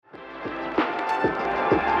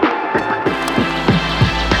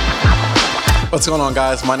What's going on,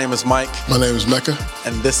 guys? My name is Mike. My name is Mecca.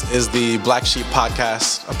 And this is the Black Sheep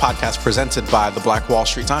Podcast, a podcast presented by the Black Wall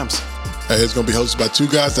Street Times. It's going to be hosted by two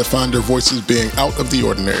guys that find their voices being out of the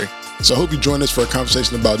ordinary. So I hope you join us for a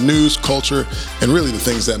conversation about news, culture, and really the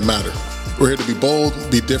things that matter. We're here to be bold,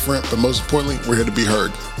 be different, but most importantly, we're here to be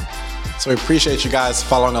heard. So we appreciate you guys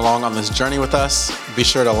following along on this journey with us. Be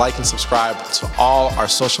sure to like and subscribe to all our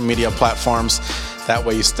social media platforms. That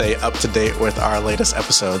way you stay up to date with our latest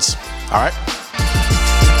episodes. All right?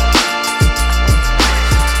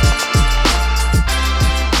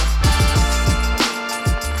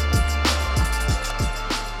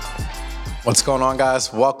 What's going on,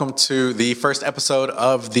 guys? Welcome to the first episode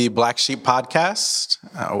of the Black Sheep Podcast.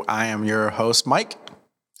 I am your host, Mike.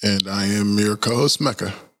 And I am your co-host,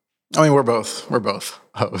 Mecca. I mean, we're both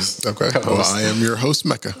hosts. Okay. Well, I am your host,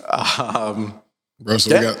 Mecca. Bro,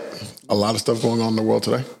 so we got a lot of stuff going on in the world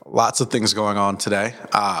today. Lots of things going on today.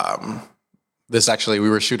 We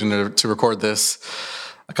were shooting to record this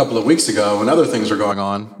a couple of weeks ago when other things were going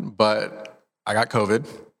on, but I got COVID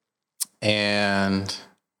and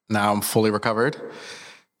now I'm fully recovered.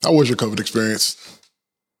 How was your COVID experience?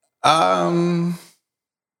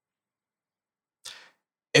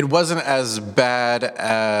 It wasn't as bad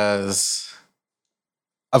as,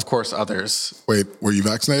 of course, others. Wait, were you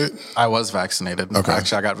vaccinated? I was vaccinated. Okay.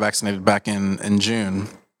 Actually, I got vaccinated back in June.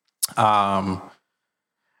 And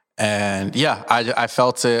yeah, I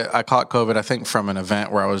felt it. I caught COVID, I think, from an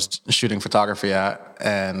event where I was shooting photography at.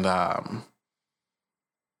 And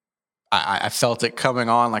I felt it coming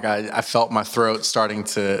on. Like I felt my throat starting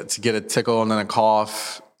to get a tickle, and then a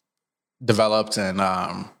cough developed,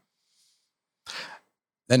 and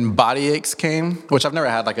then body aches came, which I've never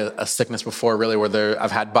had like a sickness before, really, where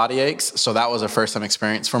I've had body aches. So that was a first time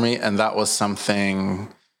experience for me. And that was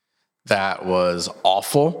something that was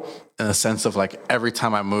awful in the sense of like every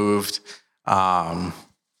time I moved,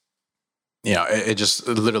 it just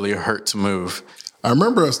literally hurt to move. I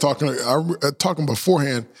remember us talking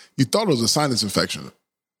beforehand. You thought it was a sinus infection.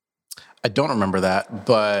 I don't remember that,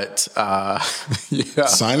 but yeah.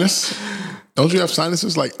 Sinus? Don't you have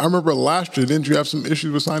sinuses? Like, I remember last year, didn't you have some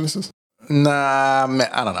issues with sinuses? Nah, man,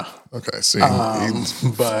 I don't know. Okay, see,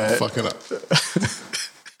 but fucking up.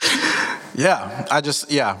 Yeah,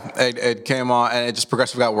 it came on, and it just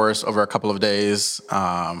progressively got worse over a couple of days.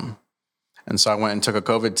 And so I went and took a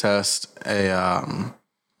COVID test,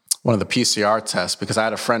 one of the PCR tests, because I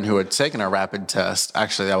had a friend who had taken a rapid test,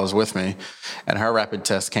 actually that was with me, and her rapid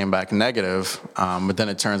test came back negative, but then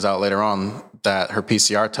it turns out later on that her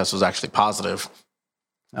PCR test was actually positive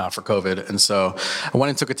for COVID. And so I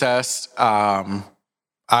went and took a test. I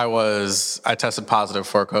tested positive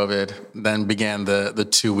for COVID, then began the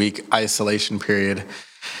 2-week isolation period.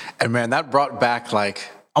 And man, that brought back like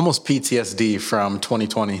almost PTSD from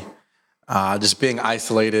 2020, just being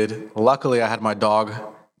isolated. Luckily, I had my dog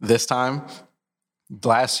this time.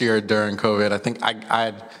 Last year during COVID, I think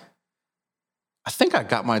I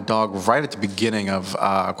got my dog right at the beginning of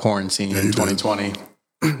quarantine in 2020.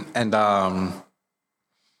 And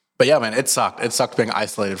but yeah, man, it sucked. It sucked being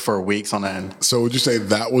isolated for weeks on end. So would you say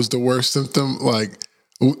that was the worst symptom? Like,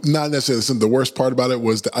 not necessarily the worst part about it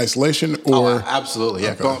was the isolation, or? Oh, absolutely,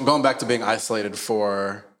 yeah. Okay. Going back to being isolated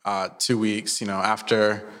for 2 weeks,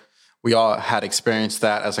 after we all had experienced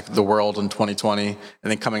that as like the world in 2020, and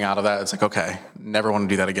then coming out of that, it's like, okay, never want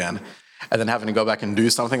to do that again. And then having to go back and do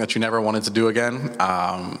something that you never wanted to do again,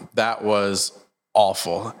 that was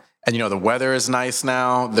awful. And the weather is nice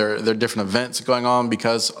now. There are different events going on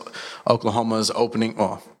because Oklahoma's opening,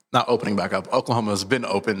 well, not opening back up. Oklahoma has been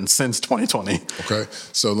open since 2020. Okay,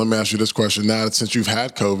 so let me ask you this question. Now, since you've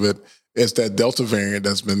had COVID, it's that Delta variant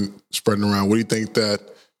that's been spreading around. What do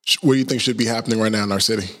you think should be happening right now in our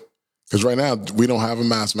city? Because right now, we don't have a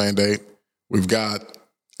mask mandate. We've got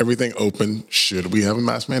everything open. Should we have a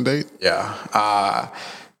mask mandate? Yeah.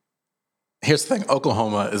 Here's the thing.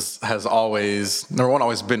 Oklahoma has always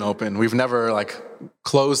been open. We've never like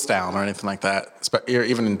closed down or anything like that.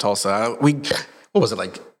 Even in Tulsa, what was it,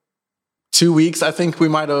 like 2 weeks? I think we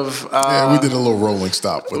might have. We did a little rolling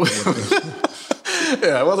stop.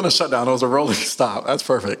 Yeah, it wasn't a shutdown. It was a rolling stop. That's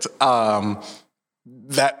perfect.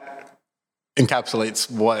 That encapsulates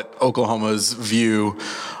what Oklahoma's view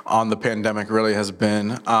on the pandemic really has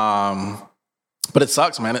been. But it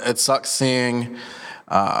sucks, man. It sucks seeing,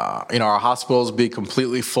 our hospitals be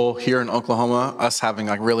completely full here in Oklahoma, us having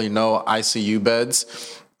like really no ICU beds.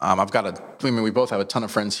 We both have a ton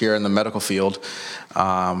of friends here in the medical field.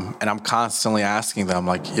 And I'm constantly asking them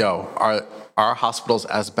like, yo, are hospitals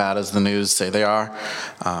as bad as the news say they are?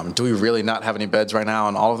 Do we really not have any beds right now?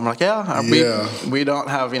 And all of them are like, we don't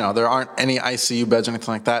have, there aren't any ICU beds or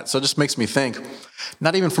anything like that. So it just makes me think,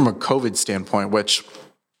 not even from a COVID standpoint, which,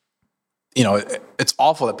 it's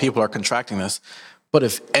awful that people are contracting this. But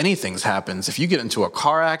if anything happens, if you get into a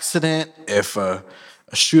car accident, if a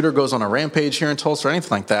shooter goes on a rampage here in Tulsa or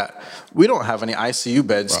anything like that, we don't have any ICU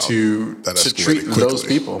beds to treat those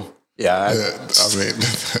people. Yeah.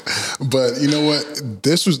 But you know what?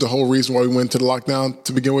 This was the whole reason why we went to the lockdown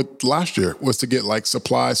to begin with last year, was to get like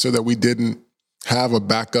supplies so that we didn't have a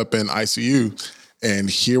backup in ICU. And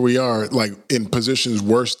here we are, like in positions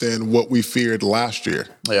worse than what we feared last year.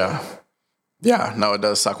 Yeah. Yeah, no, it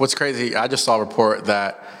does suck. What's crazy, I just saw a report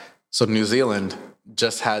that, New Zealand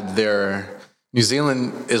New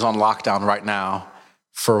Zealand is on lockdown right now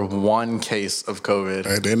for one case of COVID.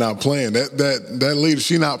 Hey, they're not playing. That leader,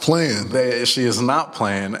 she's not playing. She is not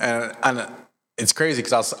playing. And it's crazy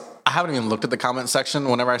because I haven't even looked at the comment section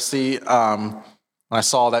whenever I see, when I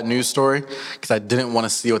saw that news story, because I didn't want to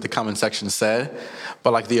see what the comment section said.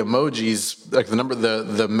 But like the emojis, like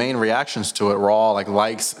the main reactions to it were all like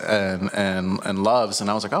likes and loves. And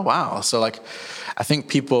I was like, oh, wow. So like, I think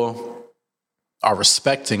people are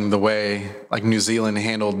respecting the way like New Zealand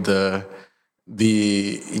handled has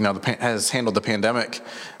handled the pandemic.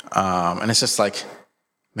 And it's just like,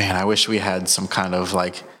 man, I wish we had some kind of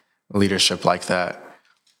like leadership like that.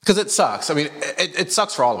 Because it sucks. I mean, it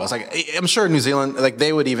sucks for all of us. Like, I'm sure New Zealand, like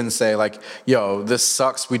they would even say like, yo, this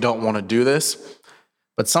sucks. We don't want to do this.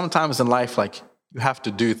 But sometimes in life, like you have to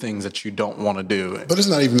do things that you don't want to do. But it's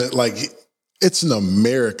not even like, it's an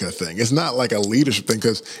America thing. It's not like a leadership thing,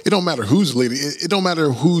 because it don't matter who's leading. It don't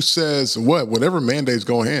matter who says whatever mandate's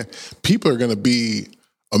going in. People are going to be,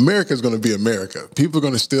 America's going to be America. People are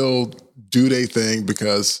going to still do their thing,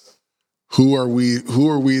 because who are we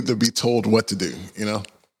to be told what to do,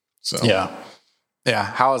 So yeah.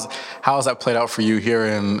 How has that played out for you here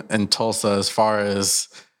in Tulsa, as far as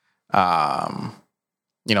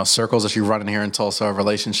circles that you run in here in Tulsa,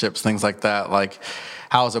 relationships, things like that? Like,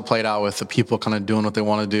 how has it played out with the people kind of doing what they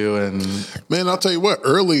want to do? And man, I'll tell you what,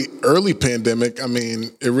 early pandemic, I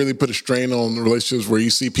mean, it really put a strain on relationships, where you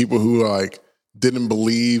see people who like didn't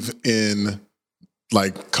believe in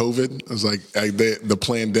like COVID. It was like the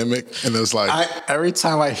pandemic, and it was like every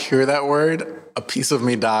time I hear that word, a piece of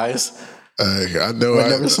me dies. I know.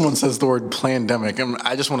 Whenever someone says the word pandemic,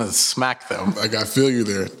 I just want to smack them. Like, I feel you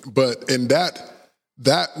there. But in that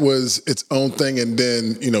was its own thing, and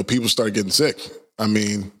then people started getting sick. I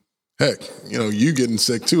mean, heck, you getting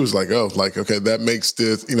sick too is like, okay, that makes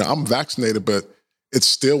this. I'm vaccinated, but it's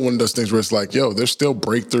still one of those things where it's like, yo, there's still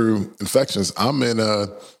breakthrough infections. I'm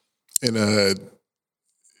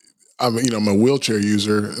I'm a wheelchair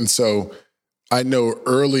user, and so I know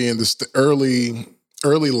early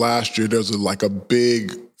last year, there was a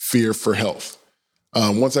big fear for health.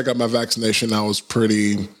 Once I got my vaccination, I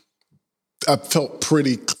felt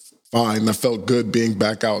pretty fine. I felt good being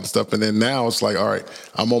back out and stuff. And then now it's like, all right,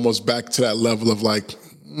 I'm almost back to that level of like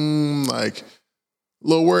a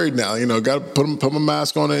little worried now. Got to put my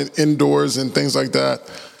mask on indoors and things like that.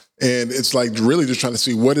 And it's like really just trying to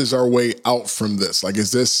see, what is our way out from this? Like,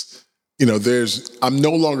 is this, I'm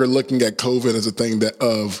no longer looking at COVID as a thing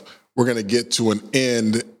we're going to get to an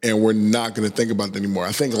end and we're not going to think about it anymore.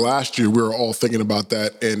 I think last year we were all thinking about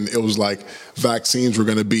that, and it was like vaccines were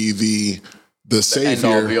going to be the savior. End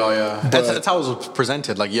all, be all, yeah. That's how it was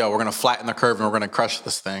presented. Like, yo, we're going to flatten the curve and we're going to crush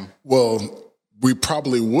this thing. Well, we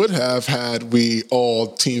probably would have had we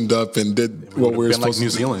all teamed up and did what we were supposed to do. New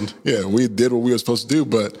Zealand. Yeah, we did what we were supposed to do.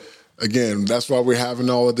 But again, that's why we're having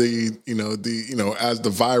all of the, as the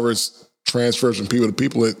virus transfers from people to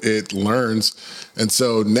people, it learns. And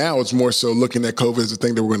so now it's more so looking at COVID as a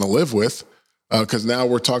thing that we're going to live with, because now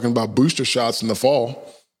we're talking about booster shots in the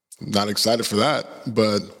fall. Not excited for that,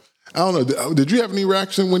 but I don't know. Did you have any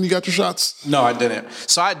reaction when you got your shots? No, I didn't.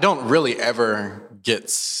 So I don't really ever get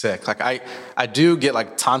sick. Like I do get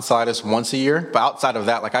like tonsillitis once a year, but outside of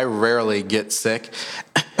that, like I rarely get sick.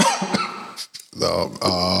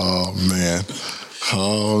 Oh man.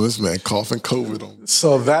 Oh, this man coughing COVID on me.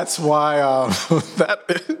 So that's why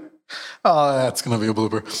that's gonna be a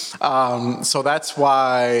blooper. So that's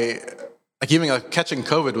why, like, even like catching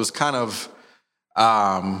COVID was kind of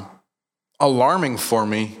alarming for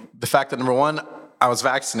me. The fact that, number one, I was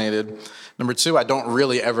vaccinated. Number two, I don't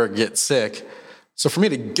really ever get sick. So for me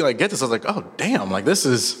to get this, I was like, oh damn, like this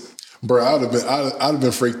is. Bro, I'd have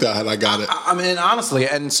been freaked out had I got it. I mean, honestly,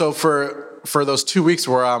 and so for those 2 weeks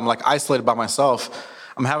where I'm like isolated by myself,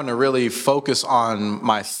 I'm having to really focus on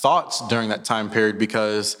my thoughts during that time period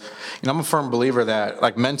because, I'm a firm believer that,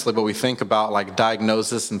 like, mentally, what we think about, like,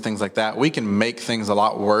 diagnosis and things like that, we can make things a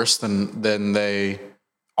lot worse than they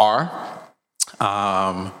are.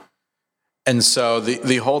 And so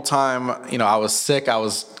the whole time, I was sick, I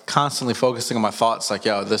was constantly focusing on my thoughts, like,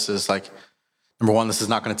 yo, this is like, number one, this is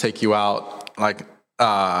not going to take you out. Like,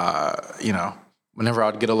 whenever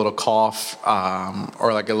I'd get a little cough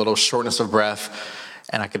or like a little shortness of breath,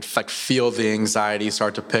 and I could like feel the anxiety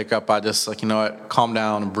start to pick up, I just like, calm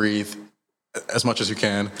down and breathe as much as you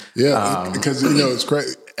can. Yeah, because it's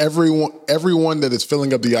great. Everyone that is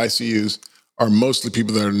filling up the ICUs are mostly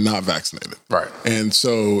people that are not vaccinated. Right. And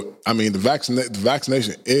so, I mean, the vaccine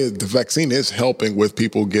is helping with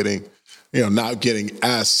people getting, not getting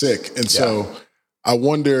as sick. And so I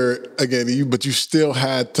wonder again, but you still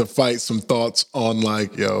had to fight some thoughts on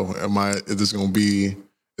like, is this going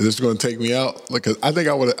to take me out? Like, 'cause I think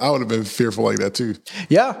I would have been fearful like that too.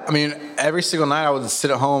 Yeah. I mean, every single night I would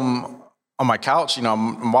sit at home on my couch,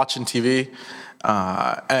 I'm watching TV.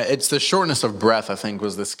 It's the shortness of breath, I think,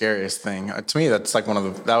 was the scariest thing. To me, that's like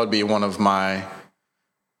that would be one of my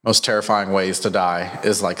most terrifying ways to die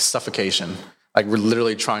is like suffocation. Like we're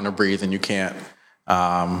literally trying to breathe and you can't.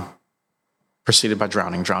 Preceded by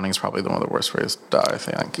drowning. Drowning is probably one of the worst ways to die, I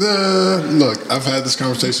think. Look, I've had this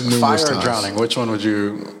conversation numerous times. Fire or drowning, which one would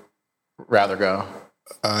you rather go?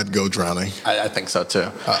 I'd go drowning. I think so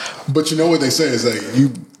too. But you know what they say is that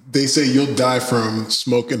they say you'll die from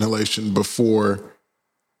smoke inhalation before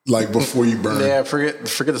you burn. Yeah, forget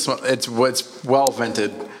the smoke. It's well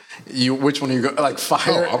vented. Which one are you going? Like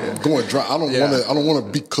fire? Oh, I'm going dry. I don't want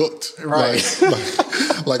to be cooked. Right.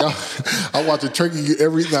 Like I watch a turkey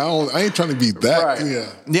every now. I ain't trying to be that. Right. Yeah.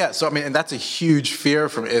 Yeah. So I mean, and that's a huge fear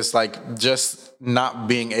from is like just not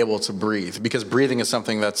being able to breathe, because breathing is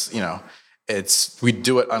something that's we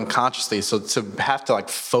do it unconsciously. So to have to like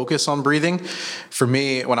focus on breathing, for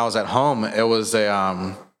me, when I was at home, it was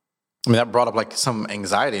that brought up like some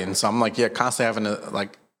anxiety. And so I'm like, constantly having to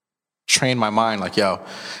like train my mind, like, yo,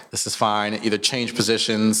 this is fine. Either change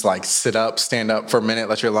positions, like sit up, stand up for a minute,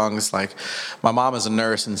 let your lungs, like my mom is a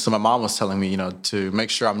nurse. And so my mom was telling me, to make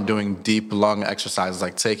sure I'm doing deep lung exercises,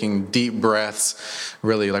 like taking deep breaths,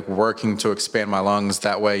 really like working to expand my lungs.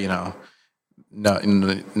 That way,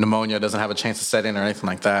 pneumonia doesn't have a chance to set in or anything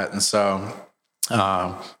like that. And so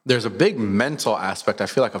there's a big mental aspect, I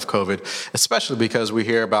feel like, of COVID, especially because we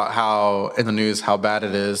hear about how in the news how bad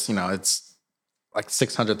it is. It's like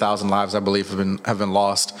 600,000 lives, I believe, have been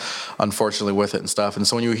lost, unfortunately, with it and stuff. And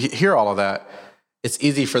so when you hear all of that, it's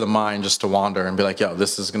easy for the mind just to wander and be like, yo,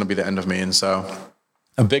 this is going to be the end of me. And so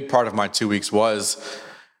a big part of my 2 weeks was,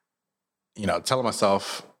 telling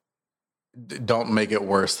myself, don't make it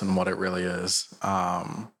worse than what it really is.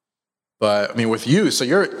 But I mean, with you, so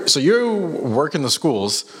you work in the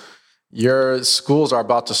schools. Your schools are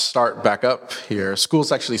about to start back up here.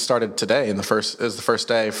 Schools actually started today, and the first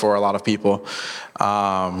day for a lot of people.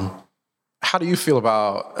 How do you feel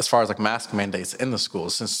about as far as like mask mandates in the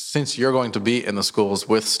schools? Since you're going to be in the schools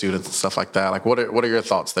with students and stuff like that, like what are your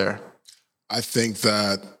thoughts there? I think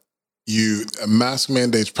that a mask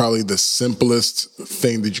mandate is probably the simplest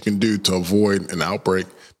thing that you can do to avoid an outbreak,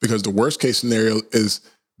 because the worst case scenario is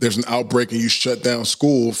there's an outbreak and you shut down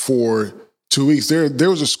school for 2 weeks. There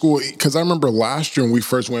was a school, because I remember last year when we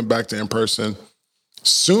first went back to in-person,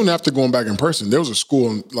 soon after going back in person, there was a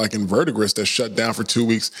school like in Verdigris that shut down for 2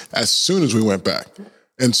 weeks as soon as we went back.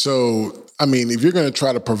 And so, I mean, if you're going to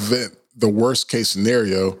try to prevent the worst case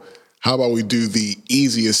scenario, how about we do the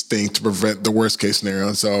easiest thing to prevent the worst case scenario?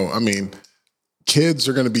 And so, I mean, kids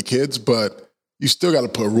are going to be kids, but you still got to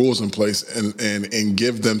put rules in place and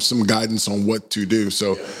give them some guidance on what to do.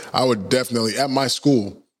 So I would definitely, at my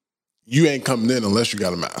school, you ain't coming in unless you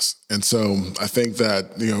got a mask. And so I think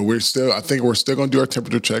that, we're still going to do our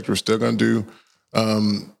temperature check. We're still going to do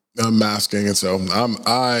masking. And so to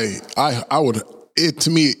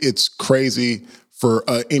me, it's crazy for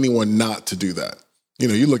anyone not to do that.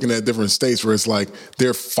 You're looking at different states where it's like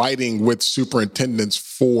they're fighting with superintendents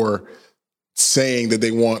for saying that they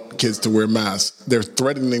want kids to wear masks. They're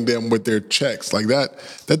threatening them with their checks like that.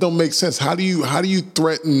 That don't make sense. How do you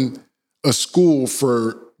threaten a school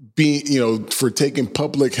for being, for taking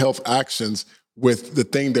public health actions with the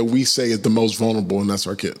thing that we say is the most vulnerable, and that's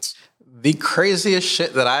our kids? The craziest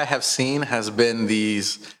shit that I have seen has been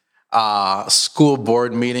these school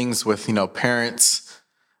board meetings with, parents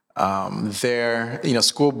there,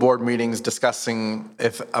 school board meetings discussing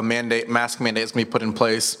if a mask mandate is going to be put in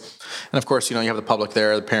place. And of course, you have the public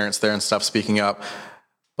there, the parents there and stuff speaking up.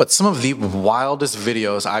 But some of the wildest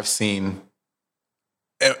videos I've seen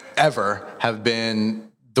ever have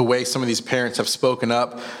been the way some of these parents have spoken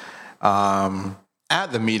up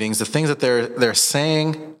at the meetings, the things that they're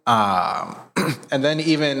saying, and then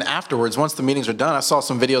even afterwards, once the meetings are done, I saw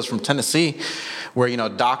some videos from Tennessee where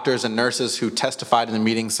doctors and nurses who testified in the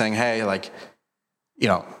meeting saying, "Hey, like,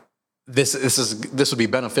 this would be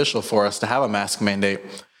beneficial for us to have a mask mandate."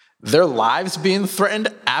 Their lives being threatened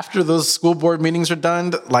after those school board meetings are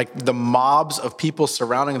done, like the mobs of people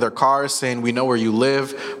surrounding their cars saying, "We know where you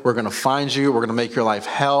live. We're going to find you. We're going to make your life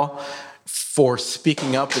hell," for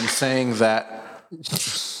speaking up and saying that.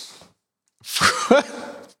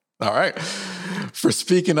 All right. For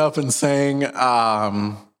speaking up and saying,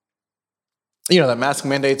 that mask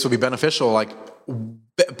mandates would be beneficial. Like,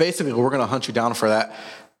 basically, we're going to hunt you down for that.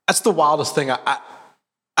 That's the wildest thing.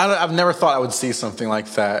 I've never thought I would see something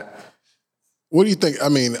like that. What do you think? I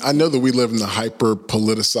mean, I know that we live in a hyper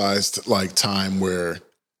politicized time where,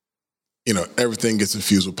 everything gets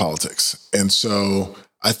infused with politics. And so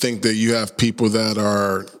I think that you have people that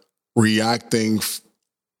are reacting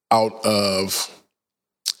out of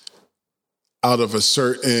a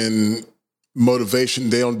certain motivation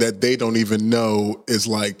that they don't even know is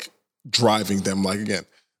like driving them. Like, again,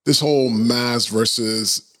 this whole mask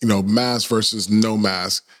versus no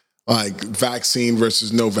mask, like vaccine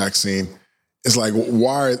versus no vaccine. It's like,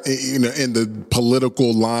 why, in the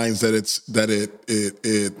political lines that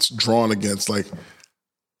it's drawn against, like,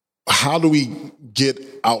 how do we get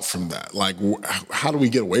out from that? Like, how do we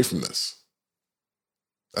get away from this?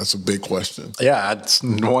 That's a big question. Yeah, it's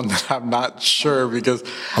one that I'm not sure, because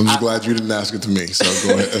I'm just glad you didn't ask it to me. So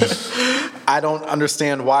go ahead. I don't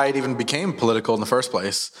understand why it even became political in the first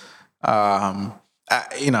place. The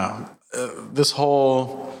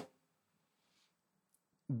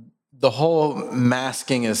whole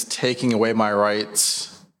masking is taking away my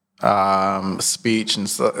rights, speech, and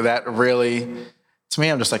so that really, to me,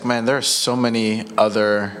 I'm just like, man, there are so many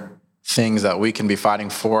other things that we can be fighting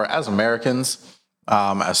for as Americans,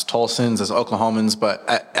 as Tulsans, as Oklahomans, but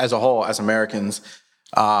as a whole, as Americans.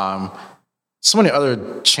 So many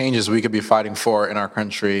other changes we could be fighting for in our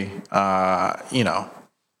country. How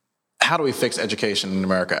do we fix education in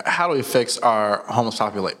America? How do we fix our homeless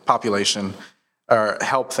population, or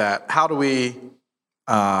help that? How do we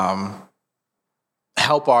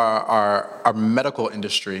help our medical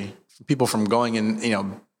industry, people from going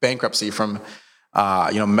in, bankruptcy from,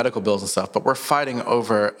 medical bills and stuff? But we're fighting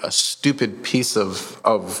over a stupid piece of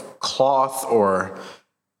cloth or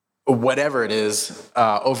whatever it is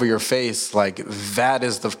over your face. Like, that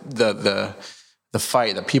is the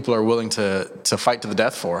fight that people are willing to fight to the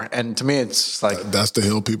death for. And to me, it's like, that's the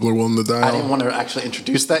hill people are willing to die on. I didn't want to actually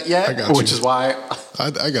introduce that yet, which is why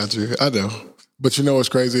I got you. I know. But you know what's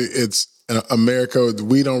crazy? It's America.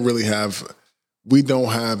 We don't have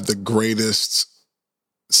the greatest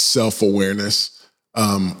self-awareness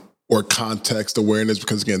or context awareness,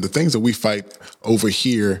 because, again, the things that we fight over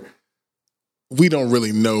here, we don't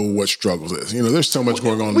really know what struggles is. There's so much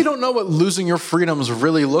going on. We don't know what losing your freedoms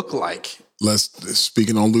really look like.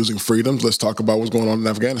 Speaking on losing freedoms, let's talk about what's going on in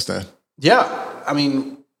Afghanistan. Yeah, I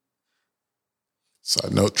mean,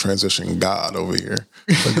 side note, transition God over here.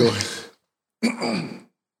 But go ahead.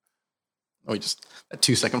 Just a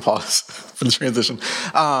 2-second pause for the transition.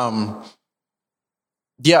 I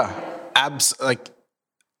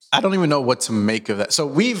don't even know what to make of that. So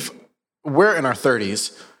we're in our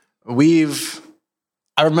 30s.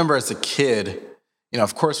 I remember as a kid,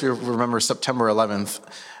 of course we remember September 11th,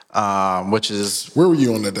 which is... Where were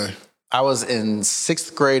you on that day? I was in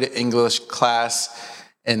 6th grade English class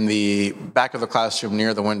in the back of the classroom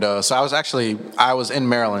near the window. So I was in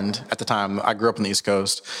Maryland at the time. I grew up in the East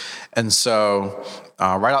Coast. And so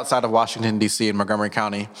right outside of Washington, D.C. in Montgomery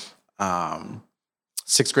County,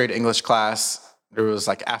 6th grade English class. It was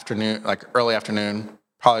early afternoon,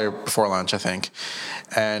 probably before lunch, I think.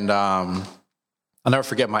 And I'll never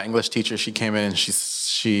forget my English teacher. She came in and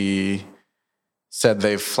she said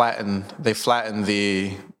they flattened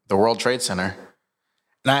the World Trade Center.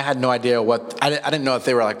 And I had no idea I didn't know if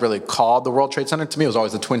they were really called the World Trade Center. To me, it was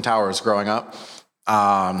always the Twin Towers growing up. So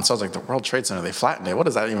I was like, the World Trade Center, they flattened it. What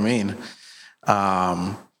does that even mean?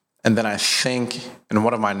 And then I think in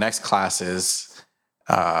one of my next classes,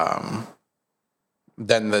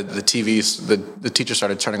 then the TVs, the teacher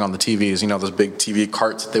started turning on the TVs, those big TV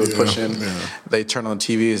carts that they would push in. Yeah. They turn on the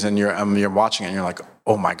TVs and you're watching it and you're like,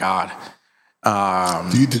 oh my God.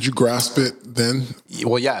 Did you grasp it then?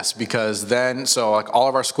 Well, yes, because then, all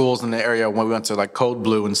of our schools in the area, when we went to Code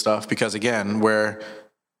Blue and stuff, because again, we're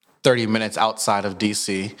 30 minutes outside of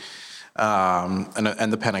DC,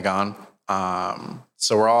 and the Pentagon.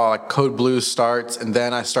 So we're all like code blue starts, and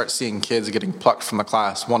then I start seeing kids getting plucked from the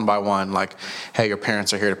class one by one, like, hey, your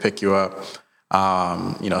parents are here to pick you up.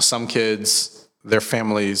 Some kids, their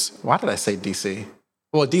families, why did I say DC?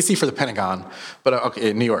 Well, DC for the Pentagon, but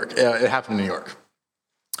okay, New York. It happened in New York.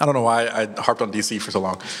 I don't know why I harped on DC for so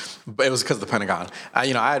long, but it was because of the Pentagon.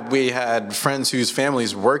 We had friends whose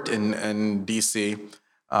families worked in DC.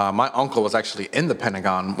 My uncle was actually in the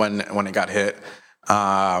Pentagon when it got hit.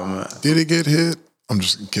 Did it get hit? I'm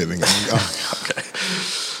just kidding. Okay.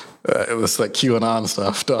 It was like QAnon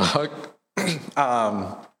stuff, dog.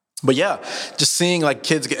 But yeah, just seeing like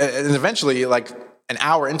kids and eventually like an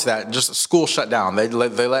hour into that, just school shut down. They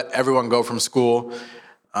let everyone go from school.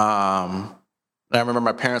 And I remember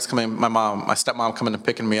my parents coming, my stepmom coming and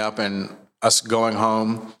picking me up, and us going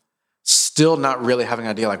home, still not really having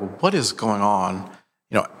an idea like what is going on.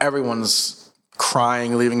 Everyone's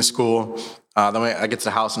crying, leaving school. Then I get to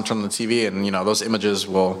the house and turn on the TV, and those images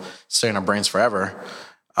will stay in our brains forever.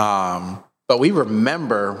 But we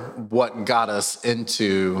remember what got us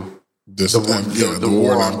into the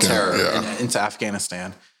war on terror into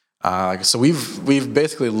Afghanistan. So we've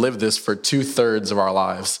basically lived this for 2/3 of our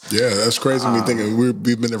lives. Yeah, that's crazy. Me thinking we've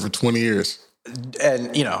been there for 20 years,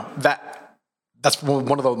 and that's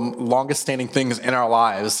one of the longest standing things in our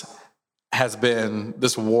lives has been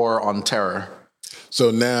this war on terror. So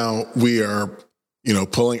now we are,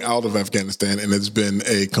 pulling out of Afghanistan, and it's been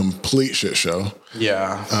a complete shit show.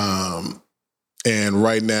 Yeah. And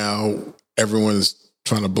right now, everyone's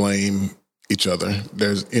trying to blame each other.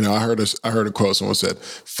 There's, I heard a quote. Someone said,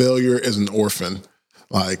 "Failure is an orphan,"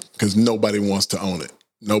 because nobody wants to own it.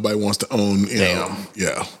 Nobody wants to own,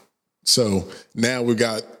 yeah. So now we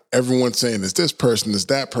got everyone saying, "It's this person, it's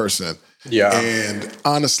that person." Yeah. And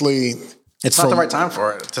honestly, it's not the right time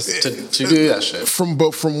for it to do that shit. From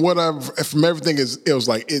everything it was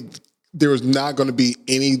like there was not going to be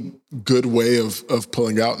any good way of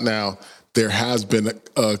pulling out. Now there has been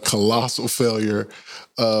a colossal failure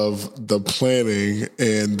of the planning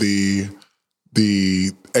and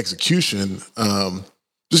the execution.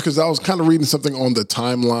 Just because I was kind of reading something on the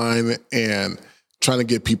timeline and trying to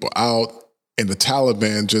get people out, and the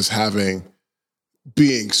Taliban just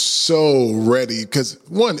being so ready. Because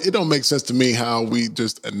one, it don't make sense to me how we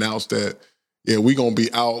just announced that, we gonna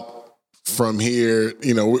be out from here.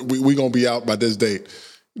 We gonna be out by this date.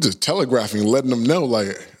 Just telegraphing, letting them know,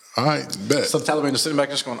 like, all right, bet. So the Taliban just sitting back,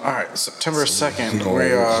 just going, all right, September 2nd,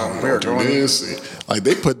 we are doing this. Like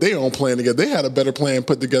they put their own plan together. They had a better plan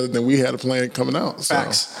put together than we had a plan coming out. So.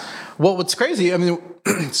 Facts. Well, what's crazy, we're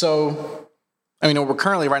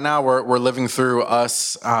currently right now we're living through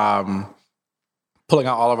us pulling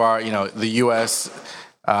out all of our, the U.S.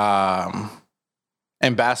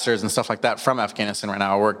 Ambassadors and stuff like that from Afghanistan right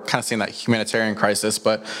now. We're kind of seeing that humanitarian crisis.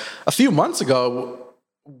 But a few months ago,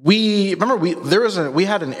 we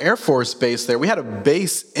had an Air Force base there. We had a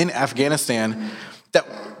base in Afghanistan that,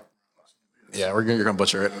 you're gonna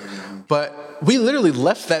butcher it, but we literally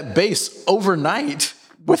left that base overnight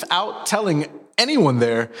without telling anyone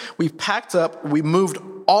there. We packed up, we moved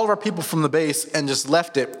all of our people from the base and just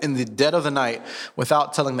left it in the dead of the night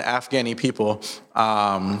without telling the Afghani people.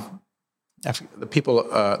 The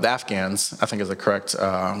Afghans, I think is the correct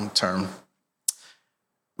term.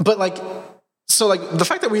 But so the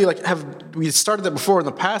fact that we started that before in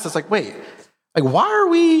the past, it's like, wait, why are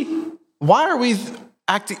we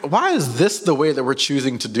acting? Why is this the way that we're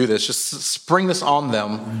choosing to do this? Just spring this on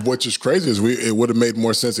them. Which is crazy is it would have made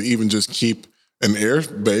more sense to even just keep an air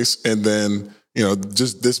base and then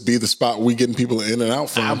just this be the spot we getting people in and out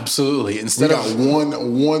from. Absolutely. Instead of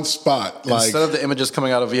one spot, instead of the images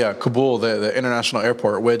coming out of Kabul, the international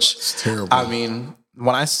airport, which it's terrible.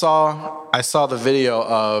 When I saw the video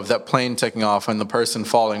of that plane taking off and the person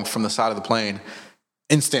falling from the side of the plane,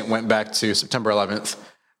 instant went back to September 11th,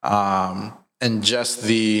 and just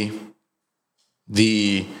the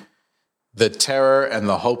terror and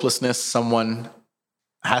the hopelessness someone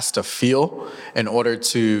has to feel in order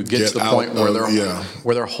to get to the point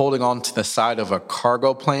where they're holding on to the side of a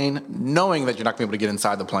cargo plane, knowing that you're not going to be able to get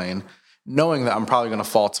inside the plane, knowing that I'm probably going to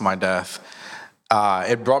fall to my death.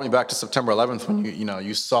 It brought me back to September 11th when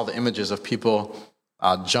you saw the images of people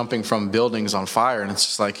jumping from buildings on fire, and it's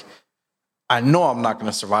just like, I know I'm not going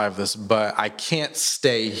to survive this, but I can't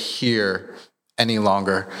stay here any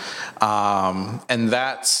longer. And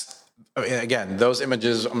that's, again, those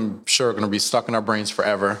images I'm sure are going to be stuck in our brains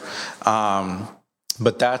forever.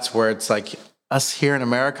 But that's where it's like us here in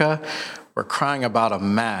America, we're crying about a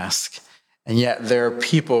mask. And yet there are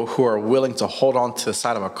people who are willing to hold on to the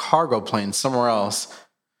side of a cargo plane somewhere else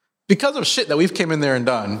because of shit that we've came in there and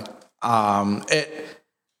done.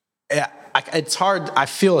 I it's hard. I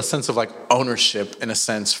feel a sense of like ownership in a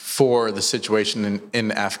sense for the situation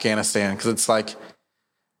in Afghanistan, because it's like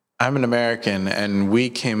I'm an American and we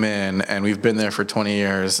came in and we've been there for 20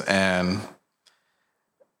 years and,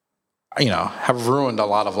 have ruined a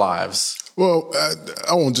lot of lives. Well,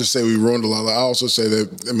 I won't just say we ruined a lot. I also say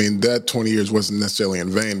that, that 20 years wasn't necessarily in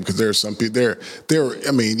vain, because there are some people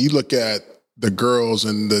you look at the girls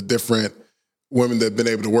and the different women that have been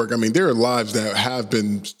able to work. There are lives that have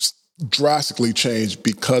been drastically changed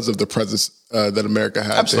because of the presence that America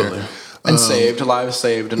had. Absolutely. There. And lives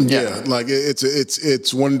saved. And like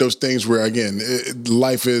it's one of those things where, again,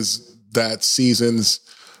 life is that seasons.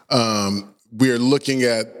 We are looking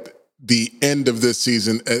at the end of this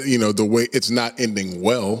season, the way it's not ending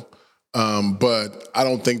well. But I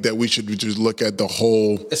don't think that we should just look at the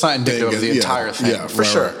whole. It's not indicative of the entire thing, for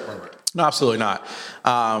sure. Right. No, absolutely not.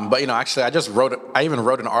 But actually, I even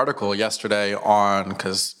wrote an article yesterday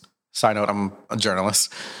because, side note, I'm a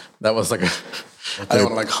journalist. That was like I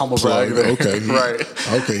don't want to humble brag. Okay, right.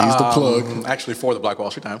 Okay, he's the plug. Actually, for the Black Wall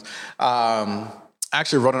Street Times.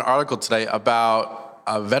 Actually wrote an article today about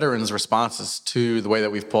veterans' responses to the way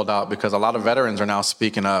that we've pulled out, because a lot of veterans are now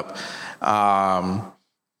speaking up, and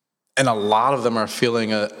a lot of them are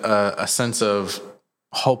feeling a sense of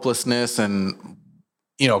hopelessness and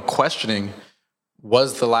questioning,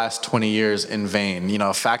 was the last 20 years in vain?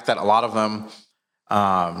 The fact that a lot of them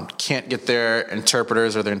can't get their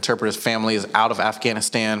interpreters or their interpreters' families out of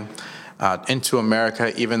Afghanistan into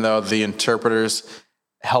America, even though the interpreters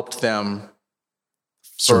helped them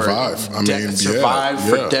survive. For decades.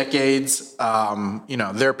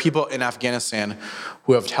 There are people in Afghanistan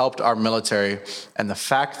who have helped our military, and the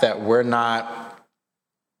fact that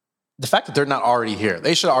they're not already here,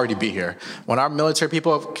 they should already be here. When our military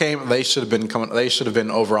people came, they should have been coming. They should have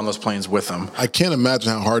been over on those planes with them. I can't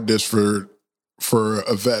imagine how hard it is for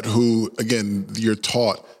a vet who, again, you're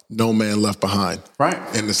taught no man left behind. Right.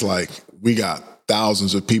 And it's like, we got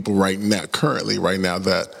thousands of people right now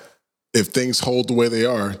that, if things hold the way they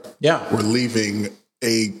are, we're leaving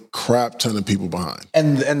a crap ton of people behind.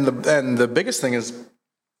 And the biggest thing is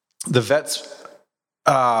the vets,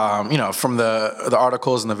 from the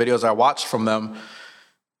articles and the videos I watched from them,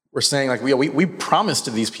 were saying like, we promised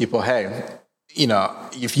to these people, hey,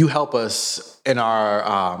 if you help us in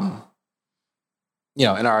our,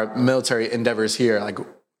 in our military endeavors here, like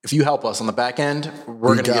if you help us on the back end,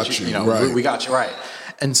 we're going to get you, right. we got you, right.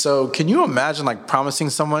 And so can you imagine like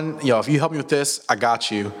promising someone, if you help me with this, I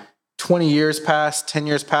got you. 20 years pass, 10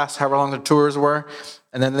 years pass, however long the tours were,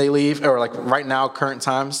 and then they leave, or like right now, current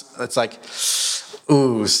times, it's like,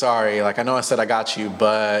 ooh, sorry. Like I know I said I got you,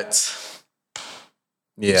 but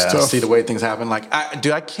see the way things happen. Like,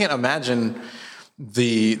 I can't imagine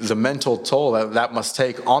the mental toll that must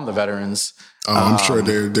take on the veterans. I'm sure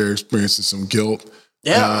they're experiencing some guilt.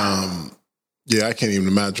 Yeah. I can't even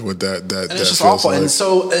imagine what that it's just feels awful. like. And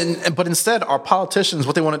so, but instead, our politicians,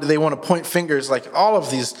 what they want to point fingers. Like all of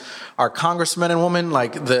these, our congressmen and women,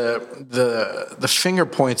 like the finger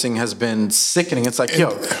pointing has been sickening. It's like,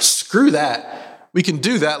 screw that. We can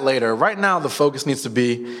do that later. Right now, the focus needs to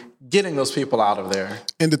be getting those people out of there.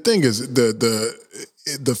 And the thing is,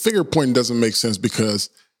 the finger pointing doesn't make sense, because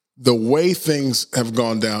the way things have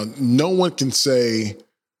gone down, no one can say,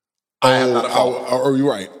 you're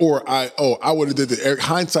right. Or I would have did it.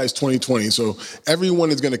 Hindsight's 2020. So everyone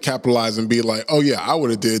is going to capitalize and be like, oh yeah, I would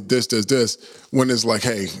have did this. When it's like,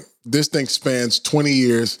 hey, this thing spans 20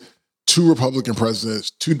 years, 2 Republican presidents,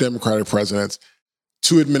 2 Democratic presidents,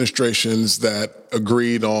 2 administrations that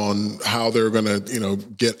agreed on how they're going to,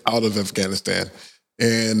 get out of Afghanistan.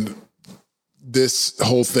 And this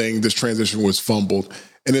whole thing, this transition was fumbled.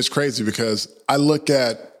 And it's crazy because I look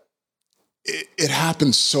at, it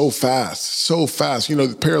happened so fast. The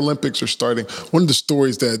Paralympics are starting. One of the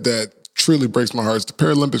stories that truly breaks my heart is the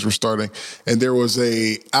Paralympics were starting, and there was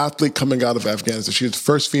a athlete coming out of Afghanistan. She was the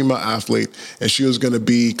first female athlete, and she was going to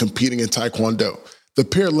be competing in Taekwondo. The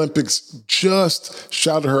Paralympics just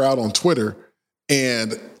shouted her out on Twitter,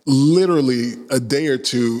 and literally a day or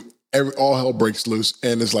two, all hell breaks loose,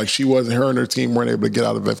 and it's like her and her team weren't able to get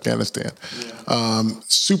out of Afghanistan. Yeah.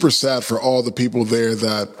 Super sad for all the people there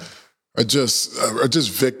that are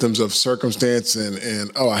just victims of circumstance,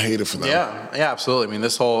 and I hate it for them. Yeah, absolutely.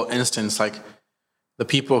 This whole instance, like the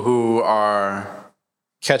people who are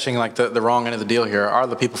catching like the wrong end of the deal here are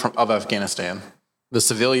the people of Afghanistan, the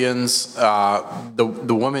civilians, the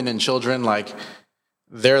women and children. Like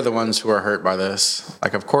they're the ones who are hurt by this.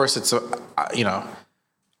 Like, of course, it's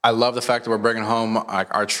I love the fact that we're bringing home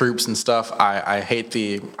like our troops and stuff. I hate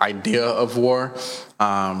the idea of war,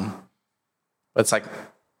 but it's like,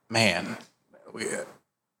 man,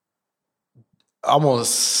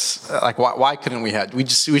 almost like why couldn't we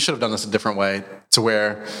should have done this a different way to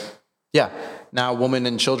where, yeah, now women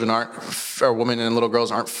and children or women and little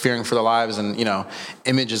girls aren't fearing for their lives, and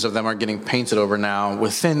images of them are getting painted over now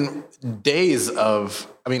within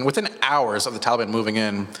within hours of the Taliban moving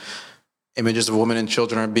in. Images of women and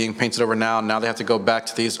children are being painted over now. Now they have to go back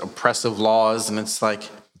to these oppressive laws, and it's like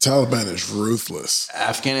Taliban is ruthless.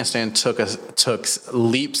 Afghanistan took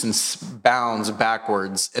leaps and bounds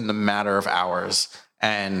backwards in the matter of hours,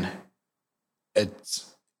 and it's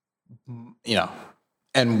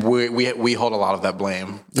and we hold a lot of that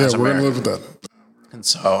blame. Yeah, we're gonna live with that. And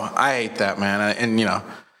so I hate that, man. And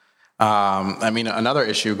another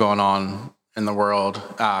issue going on in the world,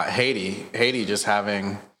 Haiti just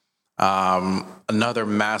having another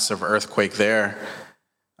massive earthquake there.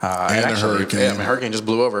 And actually, a hurricane. Yeah, hurricane just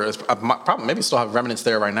blew over. It's probably maybe still have remnants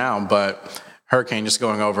there right now, but hurricane just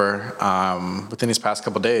going over within these past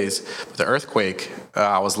couple of days. But the earthquake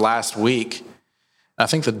was last week. I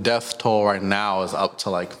think the death toll right now is up to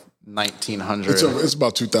like 1,900. It's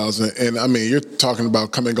about 2,000. And I mean, you're talking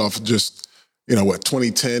about coming off just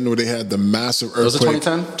 2010, where they had the massive earthquake. Was it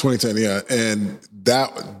 2010? 2010, yeah. And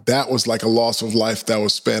that was like a loss of life that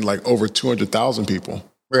was spanned like over 200,000 people.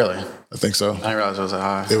 Really? I think so. I didn't realize it was that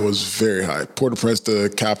high. It was very high. Port-au-Prince,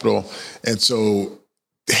 the capital. And so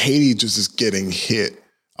Haiti just is getting hit.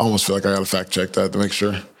 I almost feel like I got to fact check that to make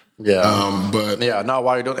sure. Yeah. But yeah, no,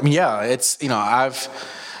 while you're doing, it's,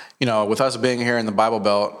 with us being here in the Bible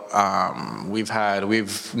Belt,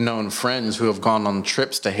 we've known friends who have gone on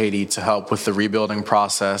trips to Haiti to help with the rebuilding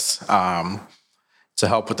process, to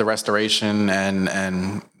help with the restoration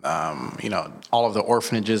and all of the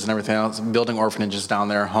orphanages and everything else, building orphanages down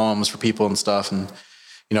there, homes for people and stuff. And,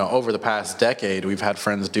 over the past decade, we've had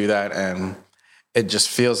friends do that. And it just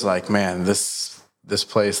feels like, man, this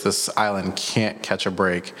place, this island can't catch a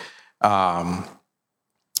break.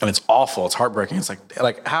 And it's awful. It's heartbreaking. It's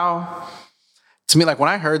like how, to me, like when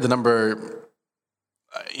I heard the number,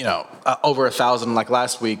 over 1,000, like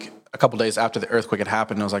last week, a couple days after the earthquake had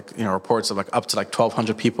happened, it was like, reports of like up to like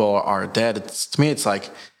 1,200 people are dead. To me, it's like,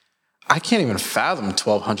 I can't even fathom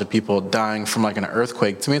 1,200 people dying from like an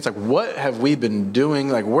earthquake. To me, it's like, what have we been doing?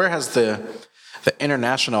 Like, where has the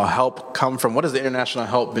international help come from? What has the international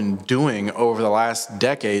help been doing over the last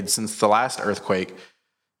decade since the last earthquake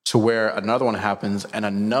to where another one happens and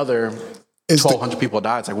another 1,200 people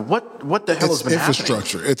die? It's like, what the hell has been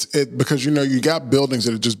infrastructure. happening? It's because, you got buildings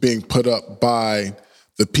that are just being put up by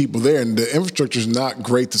the people there, and the infrastructure is not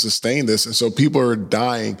great to sustain this. And so people are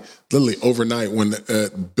dying literally overnight when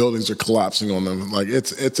buildings are collapsing on them. Like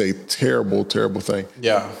it's a terrible, terrible thing.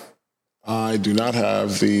 Yeah. I do not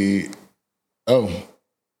have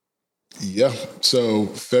So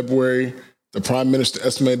February, the Prime Minister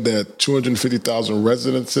estimated that 250,000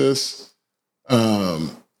 residences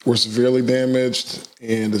were severely damaged,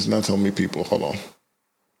 and it's not telling me people. Hold on.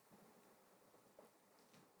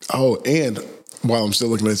 Oh, and while I'm still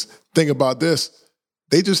looking at this, think about this.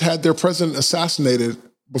 They just had their president assassinated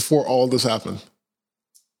before all this happened.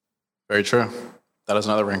 Very true. That is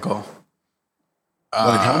another wrinkle.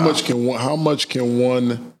 Like how much can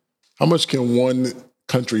one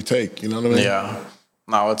country take? You know what I mean? Yeah.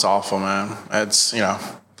 No, it's awful, man. It's,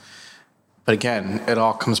 but again, it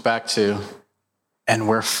all comes back to, and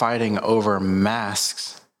we're fighting over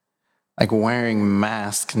masks, like wearing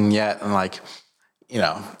masks, and yet,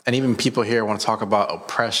 and even people here want to talk about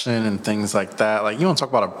oppression and things like that. Like, you want to talk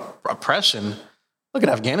about oppression? Look at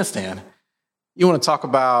Afghanistan. You want to talk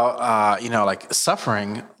about, like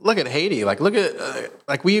suffering? Look at Haiti. Like, look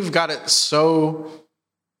at, we've got it so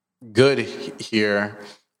good here,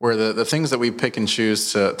 where the things that we pick and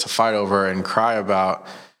choose to fight over and cry about,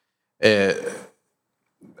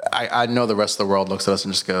 I know the rest of the world looks at us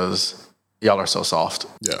and just goes, y'all are so soft.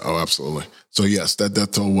 Yeah, oh, absolutely. So yes, that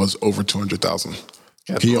death toll was over 200,000.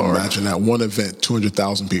 Can you imagine that? One event,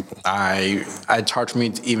 200,000 people. It's hard for me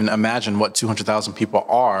to even imagine what 200,000 people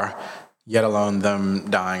are, yet alone them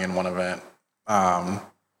dying in one event.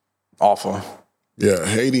 Awful. Yeah,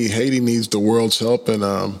 Haiti needs the world's help, and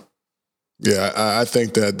I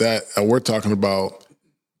think that we're talking about,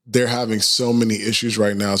 they're having so many issues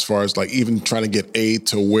right now as far as like even trying to get aid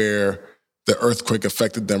to where the earthquake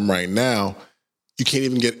affected them right now. You can't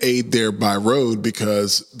even get aid there by road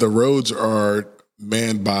because the roads are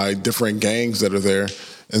manned by different gangs that are there.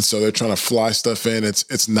 And so they're trying to fly stuff in.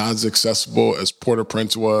 It's not as accessible as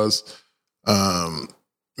Port-au-Prince was.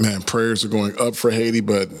 Prayers are going up for Haiti,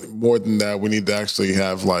 but more than that, we need to actually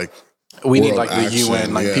have we need the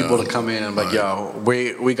UN, people to come in and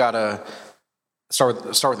we gotta start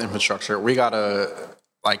with infrastructure. We gotta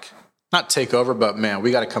not take over, but man,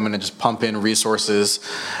 we got to come in and just pump in resources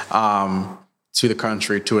to the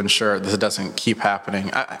country to ensure this doesn't keep happening.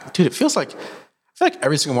 Dude, I feel like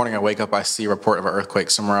every single morning I wake up, I see a report of an earthquake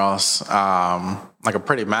somewhere else, like a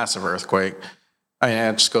pretty massive earthquake. I mean,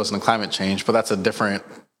 it just goes into climate change, but that's a different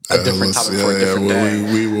topic for a different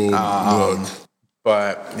day. We will look.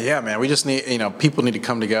 But yeah, man, we just need, people need to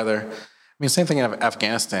come together. I mean, same thing in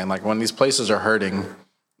Afghanistan. Like when these places are hurting,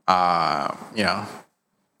 I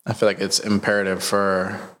feel like it's imperative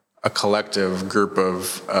for a collective group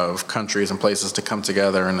of countries and places to come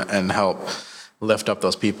together and help lift up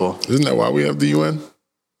those people. Isn't that why we have the UN?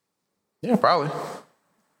 Yeah, probably.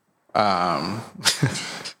 I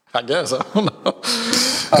guess. I don't know.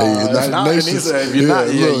 United Nations.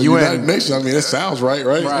 United Nations. I mean, it sounds right?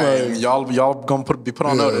 Right. Like, y'all gonna be put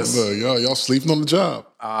on notice. Look, y'all sleeping on the job.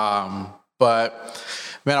 But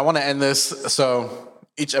man, I want to end this. So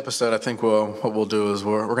each episode, I think what we'll do is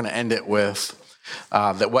we're going to end it with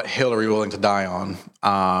what hill are we willing to die on?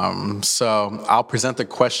 So I'll present the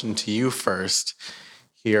question to you first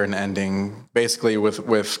here in ending. Basically,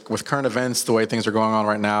 with current events, the way things are going on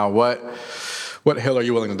right now, what hill are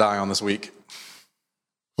you willing to die on this week?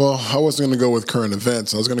 Well, I wasn't going to go with current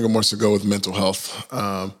events. I was going to go more so go with mental health.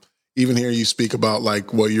 Even here, you speak about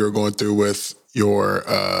like what you're going through with your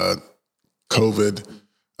COVID.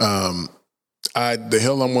 The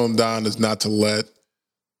hill I'm willing to die on is not to let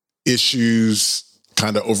issues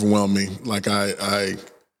kind of overwhelm me. Like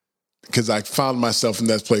because I found myself in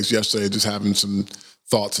that place yesterday, just having some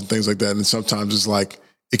thoughts and things like that. And sometimes it's like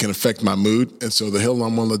it can affect my mood. And so the hill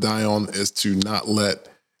I'm willing to die on is to not let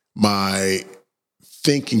my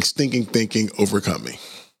stinking overcome me.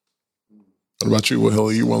 What about you? What hill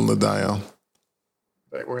are you willing to die on?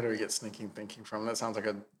 Where do we get sneaking thinking from? That sounds like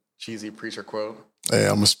a cheesy preacher quote. Hey,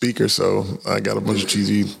 I'm a speaker, so I got a bunch of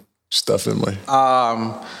cheesy stuff in my...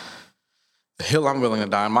 The hill I'm willing to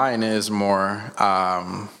die on, mine is more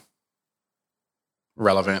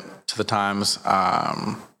relevant to the times.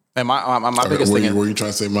 And my biggest thing... Were you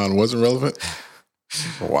trying to say mine wasn't relevant?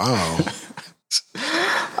 Wow.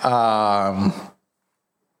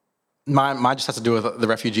 Mine just has to do with the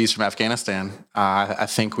refugees from Afghanistan. I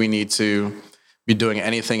think we need to be doing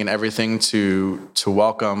anything and everything to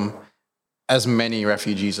welcome as many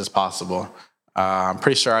refugees as possible. I'm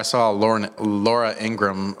pretty sure I saw Laura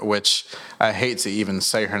Ingraham, which I hate to even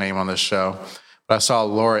say her name on this show, but I saw a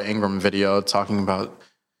Laura Ingraham video talking about,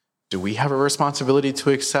 do we have a responsibility to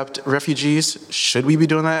accept refugees? Should we be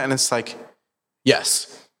doing that? And it's like,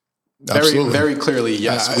 yes. Very, very clearly,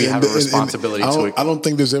 yes, we have a responsibility to. I don't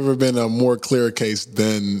think there's ever been a more clear case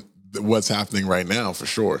than what's happening right now, for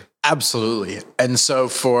sure. Absolutely. And so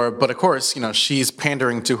but of course, she's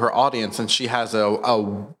pandering to her audience, and she has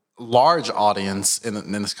a large audience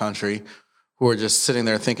in this country who are just sitting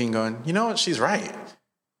there thinking, going, you know what, she's right.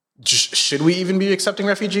 Should we even be accepting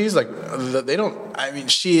refugees? Like, they don't, I mean,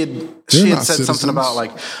 she had said citizens. Something about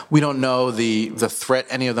like, we don't know the threat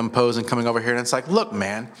any of them pose in coming over here. And it's like, look,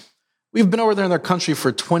 man, we've been over there in their country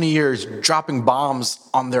for 20 years, dropping bombs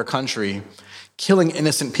on their country, killing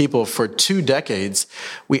innocent people for 2 decades.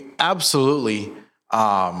 We absolutely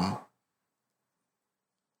have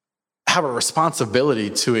a responsibility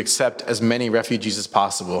to accept as many refugees as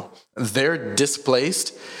possible. They're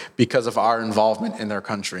displaced because of our involvement in their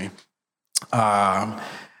country. And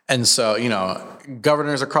so,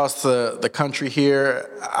 governors across the country here,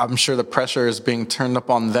 I'm sure the pressure is being turned up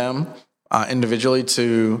on them individually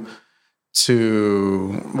to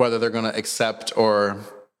whether they're going to accept or,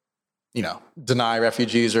 deny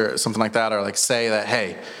refugees or something like that, or like say that,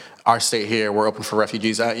 hey, our state here, we're open for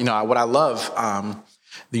refugees. What I love,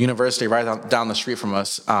 the university right down the street from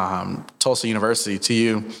us, Tulsa University,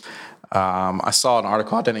 TU, I saw an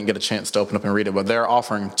article, I didn't get a chance to open up and read it, but they're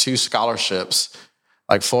offering 2 scholarships,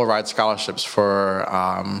 like full ride scholarships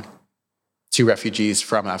for 2 refugees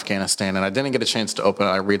from Afghanistan. And I didn't get a chance to open it.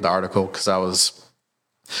 I read the article because I was,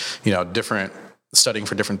 studying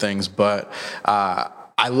for different things. But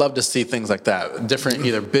I love to see things like that. Different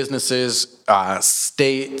either businesses,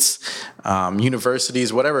 states,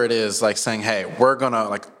 universities, whatever it is, like saying, hey, we're going to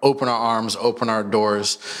like open our arms, open our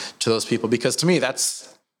doors to those people. Because to me,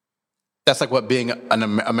 that's like what being an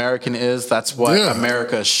American is. That's what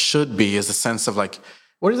America should be, is a sense of like,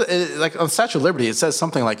 what is it? Like on the Statue of Liberty, it says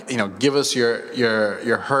something like, give us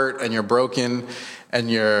your hurt and your broken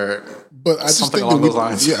and your something along those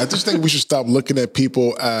lines. Yeah, I just think we should stop looking at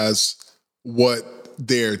people as what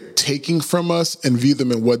they're taking from us and view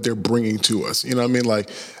them in what they're bringing to us. You know what I mean? Like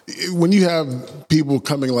when you have people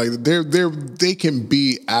coming, like they can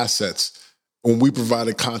be assets when we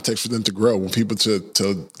provided context for them to grow, when people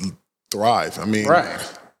to thrive. I mean,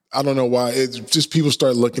 right. I don't know why. It's just people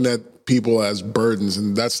start looking at people as burdens,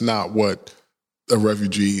 and that's not what a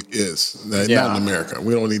refugee is. Not in America.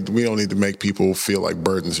 We don't need to make people feel like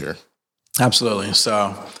burdens here. Absolutely.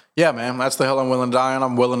 So yeah, man, that's the hill I'm willing to die on.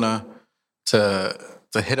 I'm willing to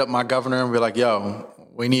hit up my governor and be like, yo,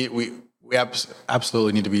 we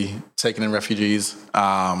absolutely need to be taking in refugees.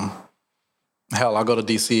 Hell, I'll go to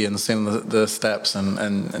DC and stand in the steps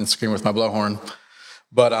and scream with my blowhorn.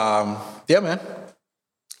 But yeah, man.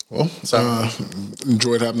 Well,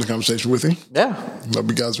 enjoyed having the conversation with you. Yeah. Hope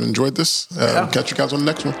you guys have enjoyed this. Catch you guys on the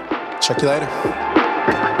next one. Check you later.